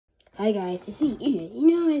Hi guys, it's me, Ian. You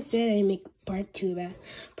know I said I'd make part 2 another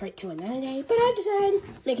day, but I decided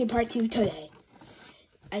making part 2 today.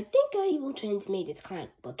 I think Evil Twins made this comic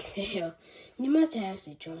book, so you must have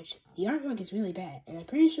said George. The artwork is really bad, and I'm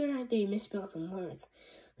pretty sure they misspelled some words.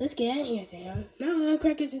 Let's get out of here, Sam. No,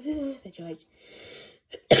 crackers, said George.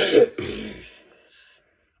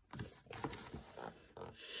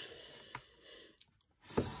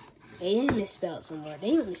 They didn't misspell some words. They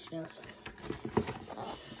didn't misspell some.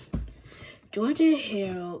 George and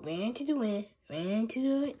Harold ran to the window and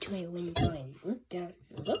looked down.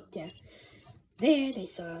 There they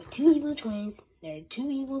saw two evil twins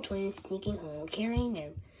sneaking home, carrying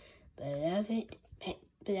their beloved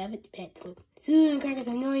pet. Sue and Crackers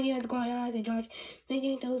have no idea what's going on, said George. They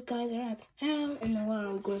think those guys are us. How in the world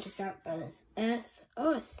are we going to stop us, asked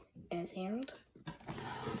Harold.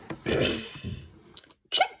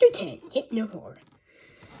 Chapter 10, Hypno Horror.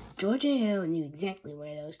 George and Harold knew exactly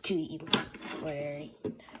where those two evil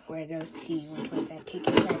twins had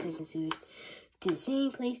taken Crackers and Sue to the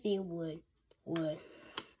same place they would have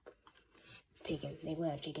taken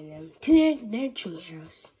them to their tree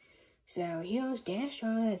house. So heroes dashed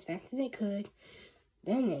on as fast as they could.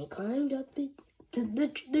 Then they climbed up to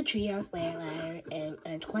the treehouse ladder and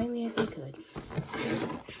as quietly as they could.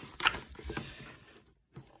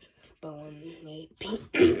 But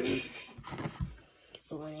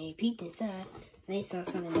when they peeked inside, they saw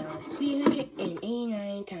something that was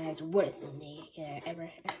 389 times worse than they had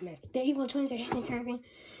ever met. The evil twins are hypnotizing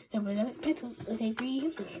their beloved pets with a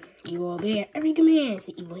free. You will obey every command,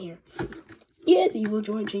 said Evil here. Yes, Evil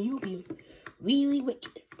George, and you'll be really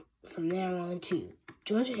wicked from now on too.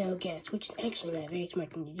 George and Harold gasped, which is actually not a very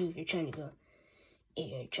smart thing to do if you're trying to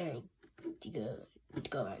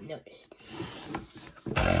go unnoticed.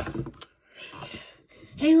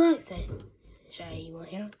 Hey, look, said Evil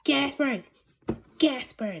Harold. Gaspers! Go!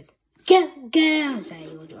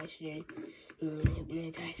 Shouted Evil George did.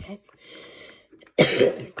 Hypnotized pets.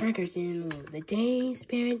 Crackers didn't move. The dazed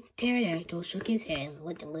pterodactyl shook his head and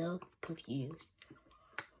looked a little confused.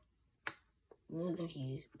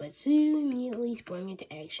 But soon immediately sprung into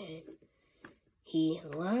action. He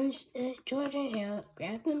lunged at George and Harold,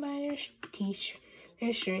 grabbed them by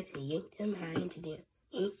their shirts, and yanked them to the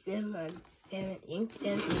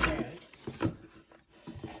ground.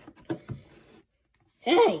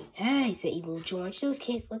 Hey, said Evil George. Those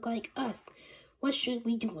kids look like us. What should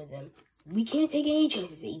we do with them? We can't take any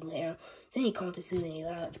chances, said Evil Harold. Then he called to Sue in a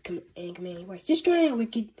loud and commanding voice. Destroy a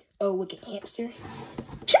wicked hamster.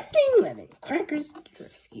 Chapter 11, Crackers to the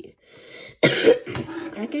rescue.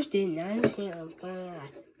 Crackers did not understand what was going on.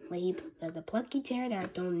 But the plucky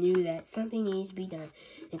pterodactyl knew that something needed to be done.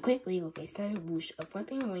 And quickly, with a sudden whoosh of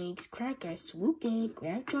flapping wings, Crackers swooped in,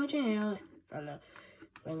 grabbed George and Harold from the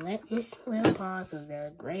relentless little paws of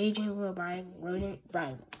their raging robotic rodent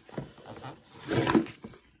rival.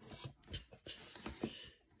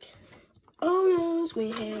 Oh no,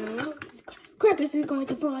 screamed Harold. Crackers is going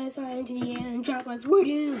to fly us out into the air and drop us. We're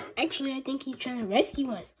doomed. Actually, I think he's trying to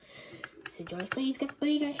rescue us, said George. But he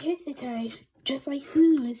got hypnotized, just like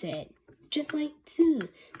Sue said. Said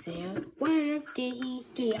Harold. Why on earth did he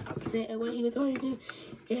do the opposite of what he was ordered to do?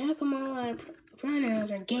 And how come all our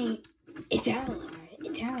pronouns are getting italicized?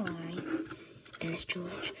 Asked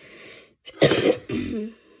George.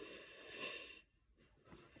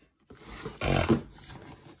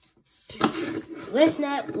 Let's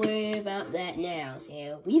not worry about that now,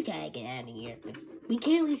 Sam. We've got to get out of here. We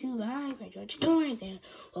can't leave Sue behind, for George. Don't worry, Sam.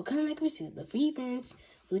 We'll come back with Sue. The free friends,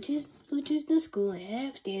 Fooch's the school, and head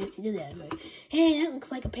upstairs to the library. Hey, that looks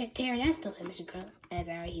like a pterodactyl, said Mr. Crump, as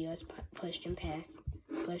our heroes pushed past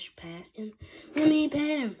him. Let me pet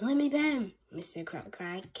him. Mr. Crump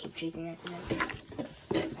cried, keep chasing after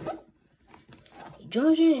them.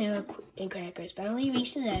 George and Harold and Crackers finally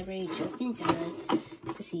reached the library just in time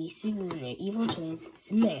to see Sue and their evil twins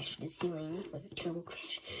smash the ceiling with a terrible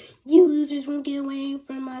crash. You losers won't get away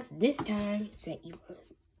from us this time, said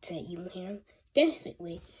Evil Harold.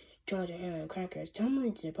 Desperately, George and Harold and Crackers tumbled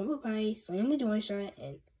into the purple pie, slammed the door shut,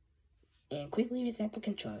 and quickly reset the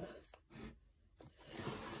controls.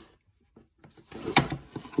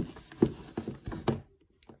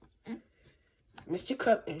 Mr.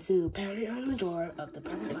 Crump and Sue pounded on the door of the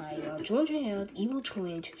purple pie while George and Harold's evil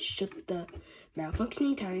twins shook the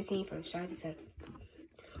malfunctioning time machine from side to side.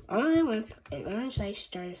 All at once, an orange light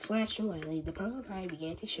started flashing wildly. The purple pie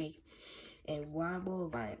began to shake and wobble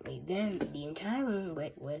violently. Then the entire room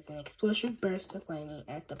lit with an explosive burst of lightning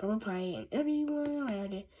as the purple pie and everyone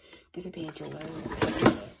around it disappeared to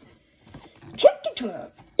one. Chapter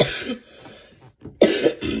 12.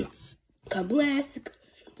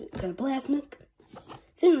 Kablasmic.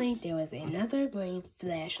 Suddenly, there was another blame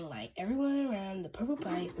flash of light. Everyone around the purple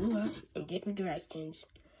pie flew up in different directions.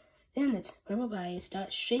 Then the purple pie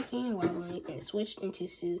started shaking and wobbling and switched into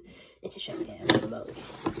shutdown mode.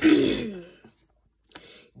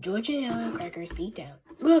 George and Helen Cracker speaked out.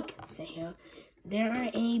 "Look," said Helen, "there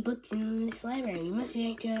aren't any books in this library. We must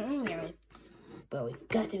react to our own reality. But we've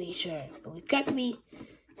got to be sure. But we've got to be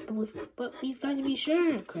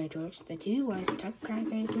sure," cried George. The two boys tucked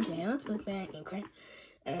crackers into Helen's book bag and crept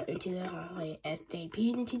into the hallway. As they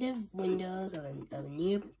peered into the windows of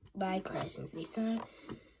nearby classrooms, they saw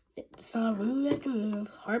room after room of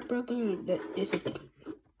heartbroken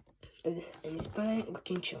and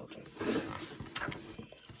defiant-looking children.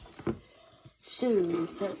 Soon,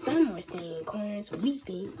 some were standing in corners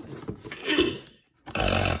weeping.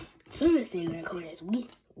 Some were standing in corners weeping.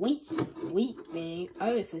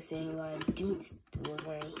 Others were sitting on dukes who were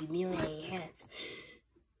wearing humiliating hats,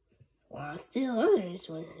 while still others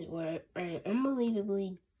were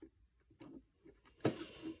unbelievably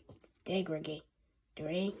degrading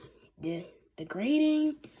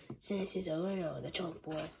sentences over and over the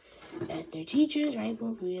chalkboard as their teachers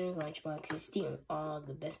rifled through their lunchboxes, stealing all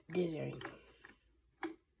the best dessert.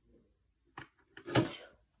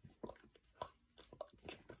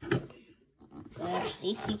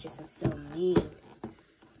 These teachers are so mean.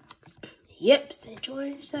 "Yep," said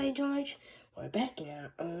George. "We're back in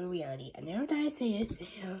our own reality. I never thought I'd say this,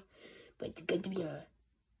 but it's good to be on."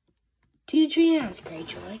 "To the treehouse," cried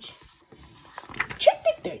George.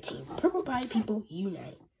 Chapter 13. Purple Pie People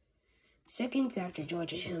Unite. Seconds after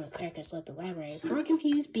George and Helen Crackers left the library, 4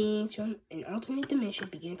 confused beings from an alternate dimension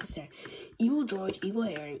began to stare. Evil George, Evil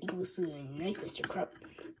Aaron, Evil Sue, and Nice Mr. Krupp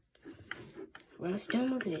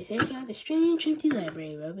stumbled to the center of the strange empty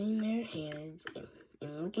library, rubbing their hands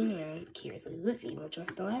and looking around curiously. "Look, Evil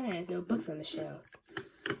George, the library has no books on the shelves."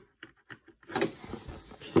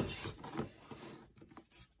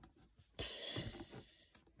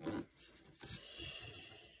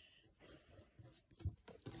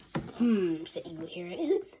 Said Evil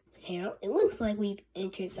Harold. "It looks like we've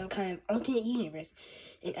entered some kind of alternate universe,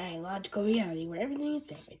 an ideological reality where everything is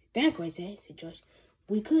backwards." "Backwards, eh?" said George.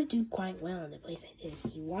 "We could do quite well in a place like this."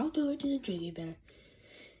 He walked over to the drinking fountain.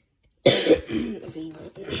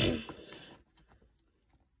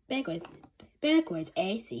 Backwards,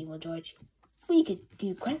 eh?" said Evil George. "We could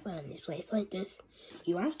do quite well in this place like this."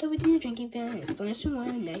 He walked over to the drinking fountain and splashed some water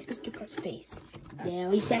in Nice Mr. Krupp's face. "Now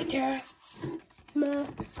he's back to Ma."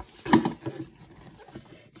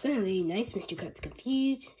 Suddenly, Nice Mr. Krupp's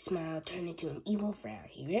confused smile turned into an evil frown.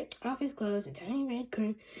 He ripped off his clothes, a tiny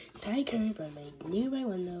curtain from a nearby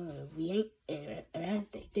window, and around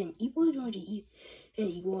his neck. Then Evil George and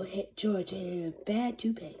Evil George in a bad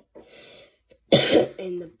toupee.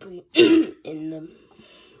 and the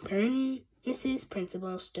Pernice's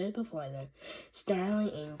principal stood before them, snarling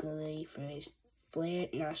angrily through his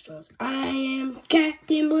flared nostrils. "I am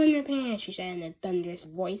Captain Underpants," she said in a thunderous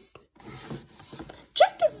voice.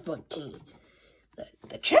 Chapter 14.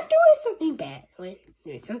 The chapter where something bad, when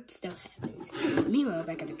some stuff happens. Meanwhile,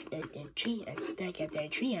 back at the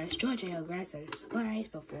treehouse, George and grabbed some supplies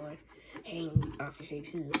before heading off to save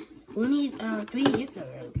Sue. "We'll need 3 hypno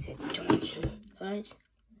rings," said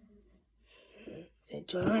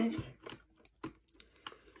George.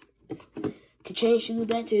 "To change Sue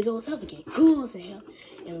back to his old self again." "Cool," said Hal.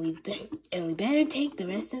 And we better take the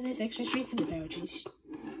rest of this extra straight superpower juice.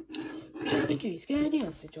 "Just in case." "Good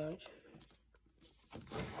idea," said George.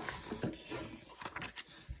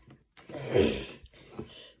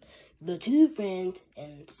 The two friends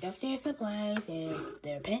and stuffed their supplies and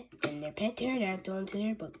their pet pterodactyl into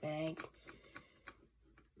their book bags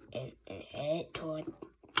and head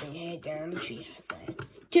down the tree outside.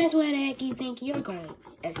 "Just where the heck you think you're going?"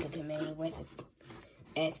 asked the commanding voice.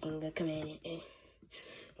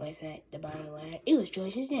 Was at the bottom of the ladder. It was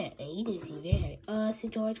George's dad, and he didn't seem very happy.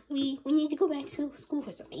 Said George, we need to go back to school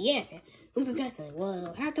for something. "Yes, we forgot something."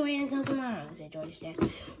 "Well, have to wait until tomorrow," said George's dad.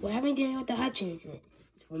 "We're having dinner with the Hutchinses.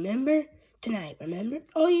 Remember? Tonight, remember?"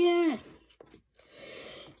 "Oh, yeah."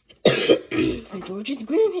 said George's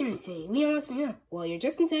grandparents saying, "We almost know." "Well, you're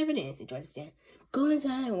just in time for dinner," said George's dad. "Go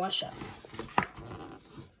inside and wash up."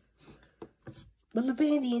 "But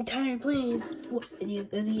the entire plan is,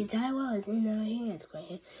 the entire world is in our hands," cried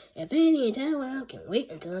him. "If the entire world can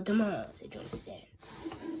wait until tomorrow," said George's dad.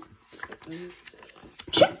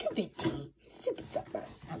 Chapter 15. Super Supper.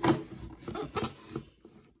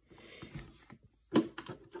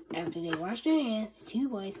 After they washed their hands, the two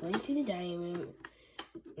boys went to the dining room.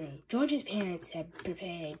 George's parents had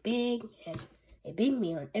prepared a big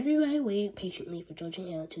meal, and everybody waited patiently for George and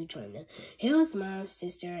Hale to join them. Hale's mom,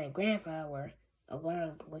 sister, and grandpa were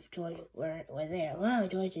along with George were there. Along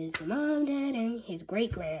with George's mom, dad, and his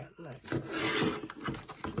great-grandma.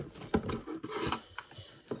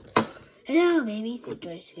 Hello, baby, said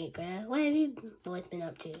George's great-grandma. What have you boys been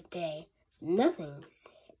up to today? Nothing,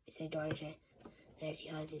 said George, as he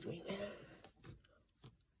hugged his great-grandma.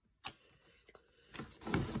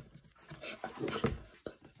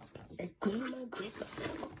 Grandpa.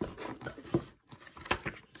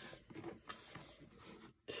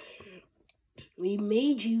 We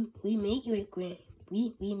made you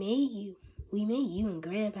and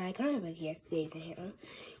Grandpa a comic book yesterday, said Harold.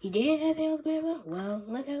 You did, asked Harold's Grandpa? Well,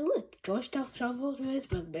 let's have a look. George stuffed shovels with his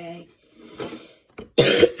book bag.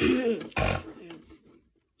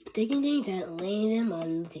 Taking things out and laying them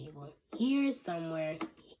on the table.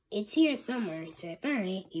 It's here somewhere, he said.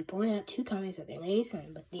 Finally, he pulled out 2 comics of their latest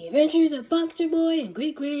comic book, The Adventures of Boxer Boy and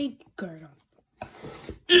Great Colonel.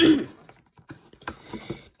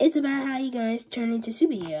 It's about how you guys turn into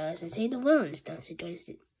superheroes and save the world and stuff, said George.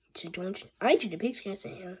 I drew the picture,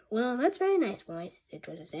 said Harold. Well, that's very nice, boys, said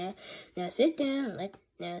George. Said, Now sit down, let's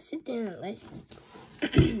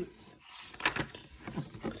eat.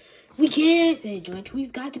 We can't, said George.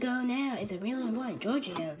 We've got to go now. It's a really important. George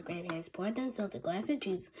and his grandparents poured themselves a glass of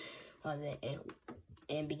juice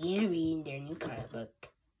and began reading their new comic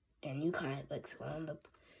books while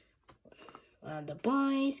the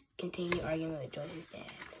boys continued arguing with George's dad.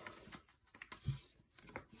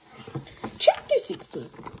 Chapter 16.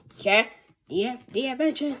 The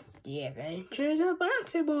Adventures of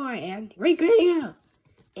Boxer Boy and Great Colonel.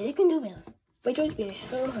 And it can do well. By George Bennett.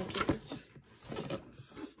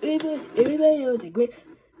 Everybody knows that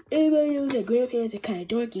grandparents are kind of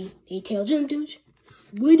dorky. They tell jump dudes,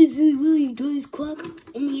 "What is this Willie doing his clock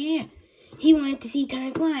in the air? He wanted to see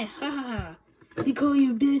time fly. Ha ha ha. They call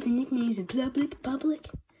you bills and nicknames in public.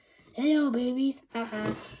 Hello, babies. Ha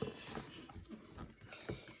ha."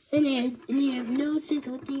 And they have no sense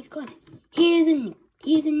of what things cost. Here's a nickel.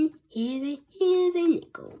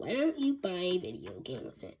 Why don't you buy a video game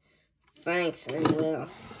with it? Thanks, I will.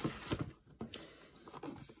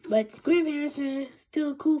 But grandparents are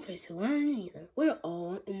still cool for one reason. We're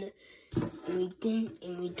all in we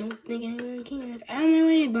don't think anyone cares. Out of my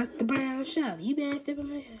way, Buster Brown shove. You better step on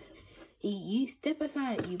my shove. You step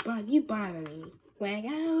aside. You bother me. Like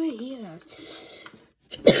over here.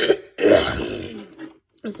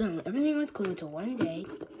 So everything was cool until one day,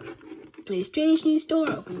 a strange new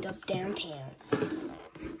store opened up downtown.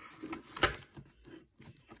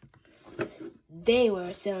 They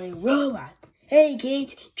were selling robots. Hey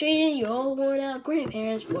kids, trade in your old worn-out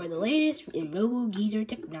grandparents for the latest in robo-geezer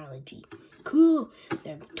technology. Cool,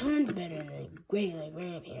 they're tons better than regular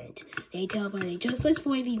grandparents. They telephone they just was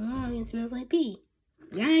 4 feet long and smells like pee.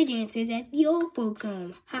 Guy dances at the old folks'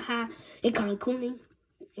 home. Haha, it kind of cool name.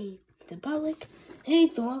 The public. Hey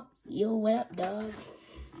Thor, yo, what up, dog?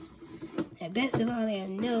 And best of all, they have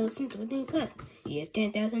no sense of what things cost. Here's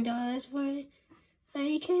 $10,000 for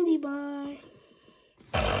a candy bar.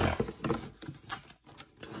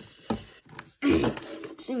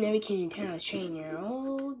 Soon every kid in town is training their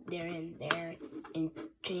old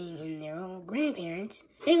grandparents.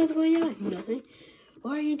 Hey, what's going on? Nothing.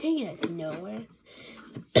 Where are you taking us? Nowhere.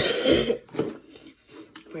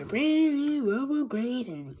 For brand new Robo Grays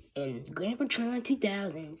and Grandpatron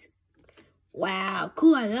 2000s. Wow,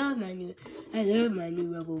 cool! I love my new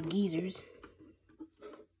Robo Geezers.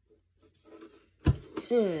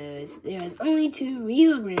 So there was only 2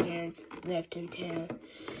 real grandparents left in town.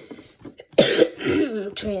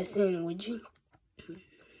 Try a sandwich.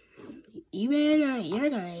 You better not. You're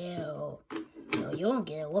gonna yell. No, you'll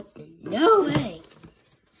get a whooping. No way.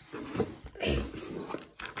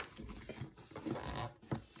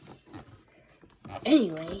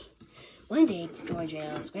 Anyway, one day George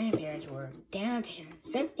and Al's grandparents were downtown.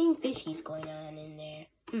 Something fishy's going on in there.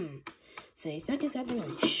 So they stuck inside the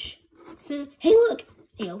room. Shh. So, hey, look.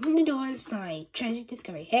 They opened the door and saw a tragic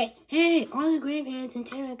discovery. Hey, all the grandparents in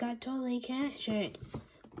town got totally captured.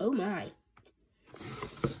 Oh my.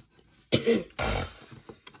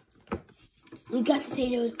 We got to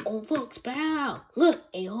say those old folks. Bow. Look,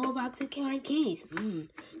 a whole box of card candies.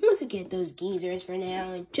 Let's forget those geezers for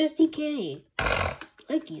now and just eat candy.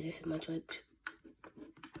 Like geezers so much like.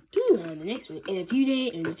 On the next one. In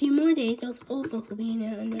a few more days, those old folks will be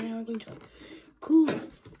under our control. Cool.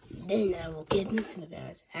 Then I will get them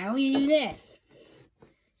superpowers. How will you do that?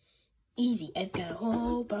 Easy. I've got a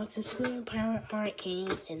whole box of super power heart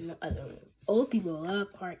candies in the other room. Old people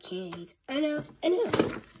love heart candies. I know.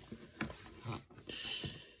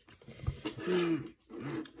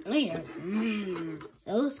 Later.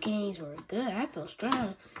 Those candies were good. I feel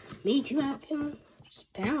strong. Me too. I feel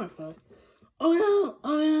powerful. Oh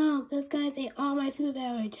no, those guys ate all my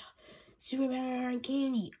superpower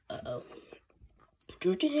candy. Uh-oh.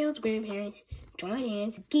 Georgia Hale's grandparents join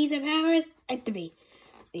hands, geezer powers activate.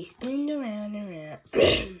 They spin around and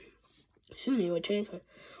around. Soon they will transfer.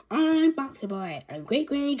 I'm Boxer Boy. I'm Great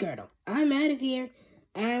Granny Girdle. I'm out of here.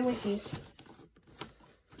 I'm with you.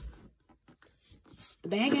 The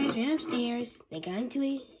bad guys ran upstairs. They got into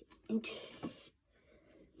a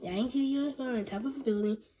UFO on top of a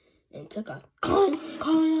building and took off. Calling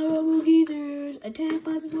out Robo Geezers. Attack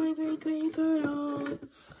Boxer Boy, Great Granny Girdle.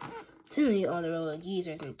 Suddenly, all the Robo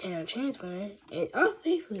Geezers in town transferred and off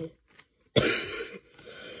they flew.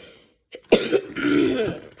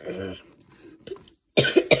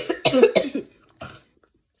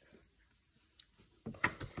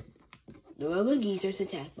 The Robo Geezers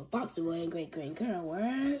attacked, but Boxer Boy and Great Granny Girdle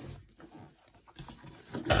were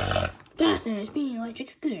faster than a speeding electric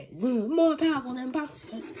scooter. Zoom, more powerful than Boxer.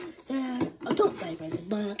 Adult diapers,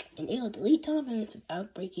 bonk, and able to delete televisions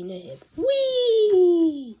without breaking the hip.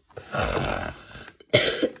 Whee!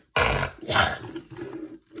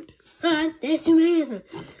 There's too many of them.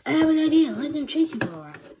 I have an idea. Let them chase you for a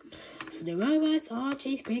while. So the robots all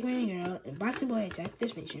chase Great Granny Girdle, and Boxer Boy attacked the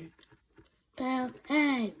spaceship. Pow,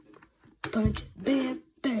 hey! Punch, bam,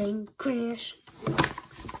 bang, crash.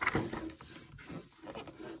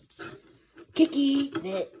 Kicky.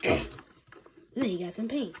 Then he got some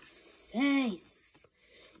paint. Nice.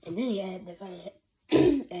 And then he had to find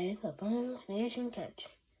as a final finishing touch.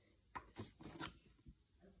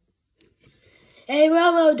 Hey,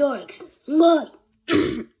 Robo Dorks, look.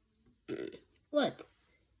 What?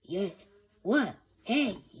 Yeah. What?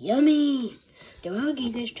 Hey, yummy. The Robo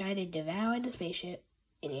Geezers tried to devour the spaceship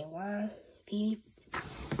in a wild feed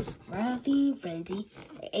frenzy.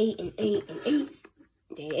 They ate and ate and ate.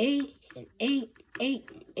 They ate and ate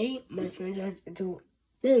and ate much until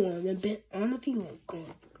then one of them bit on the fuel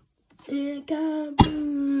cord. And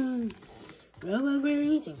kaboom! Robo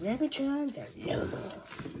Grannies and Grandpatrons are no more.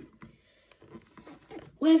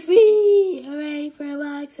 We're free! Hooray for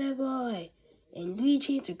Boxer Boy! And 3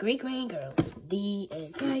 cheats for Great Granny Girdle. The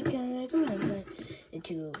and right guys, and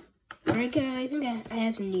 2. Alright guys, I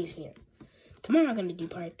have some news here. Tomorrow I'm gonna do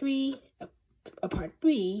part 3, part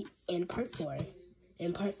 3, and part 4.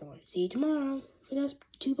 See you tomorrow for those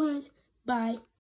 2 parts. Bye.